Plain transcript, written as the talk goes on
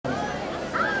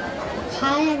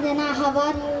Hi Anjana, how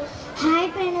are you? Hi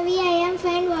Pranavi, I am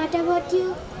fine. What about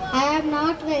you? I am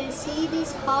not well. See,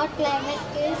 this hot climate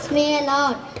kills me a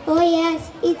lot. Oh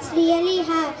yes, it's really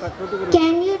hot.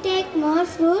 Can you take more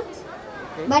fruits?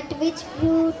 But which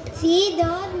fruit? See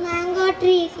those mango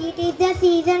trees. It is the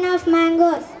season of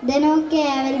mangoes. Then okay,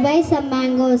 I will buy some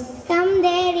mangoes. Come,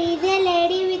 there is a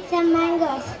lady with some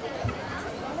mangoes.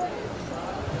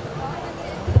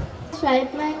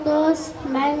 Ripe mangoes,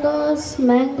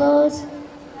 mangoes.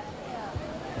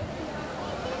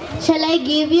 Shall I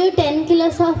give you 10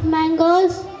 kilos of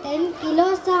mangoes? 10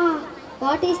 kilos?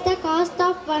 What is the cost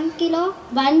of 1 kilo?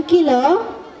 1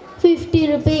 kilo?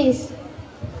 50 rupees.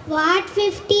 What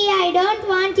 50? I don't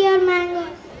want your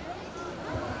mangoes.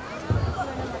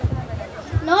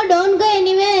 No, don't go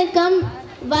anywhere. Come.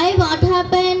 Why? What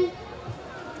happened?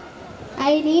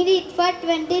 I need it for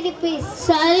 20 rupees.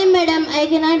 Sorry madam, I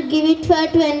cannot give it for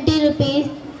 20 rupees.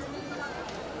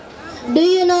 Do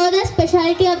you know the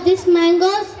specialty of these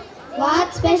mangoes?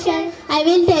 What special? I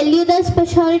will tell you the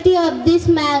specialty of these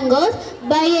mangoes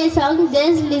by a song.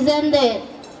 Just listen there.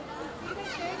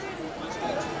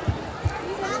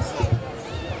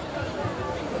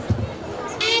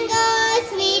 Mangoes,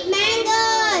 sweet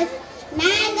mangoes.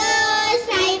 Mangoes,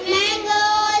 ripe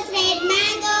mangoes, red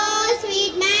mangoes,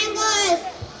 sweet mangoes.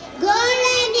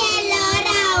 Golden yellow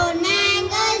round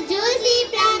mangoes, juicy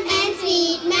plum and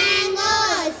sweet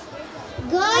mangoes.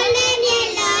 Golden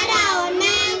yellow round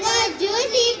mangoes,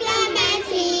 juicy plum and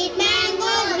sweet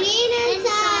mangoes. Green and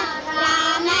soft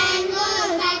raw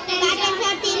mangoes, packet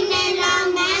for thin and long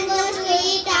mangoes,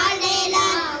 sweet all day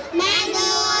long.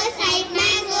 Mangoes, ripe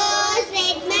mangoes,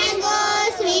 red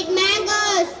mangoes, sweet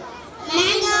mangoes.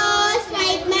 Mangoes,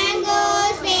 ripe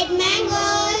mangoes, red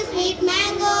mangoes, sweet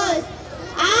mangoes.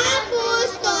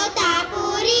 Apus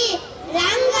totapuri,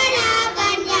 rangada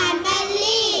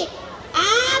banjanvalli.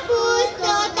 Apus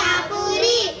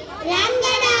totapuri,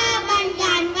 rangada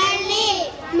banjanvalli.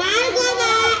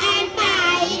 Malgova and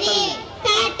pairi,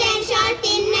 fat and short,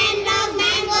 thin and long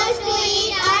mangoes to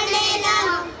eat all day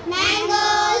long.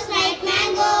 Mangoes, ripe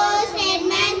mangoes, red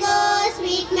mangoes,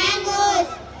 sweet mangoes.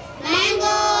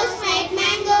 Mangoes, ripe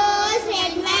mangoes,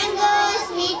 red mangoes,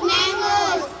 sweet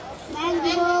mangoes.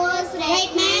 Mangoes,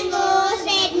 ripe mangoes,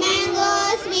 red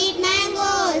mangoes, sweet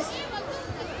mangoes.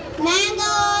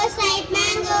 Mangoes, ripe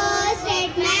mangoes,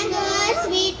 red mangoes,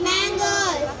 sweet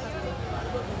mangoes.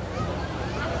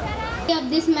 Of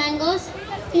these mangoes?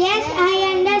 Yes,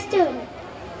 I understood.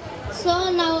 So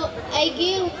now I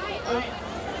give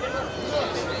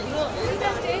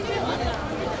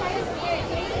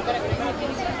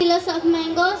kilos of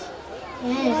mangoes?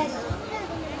 Yes.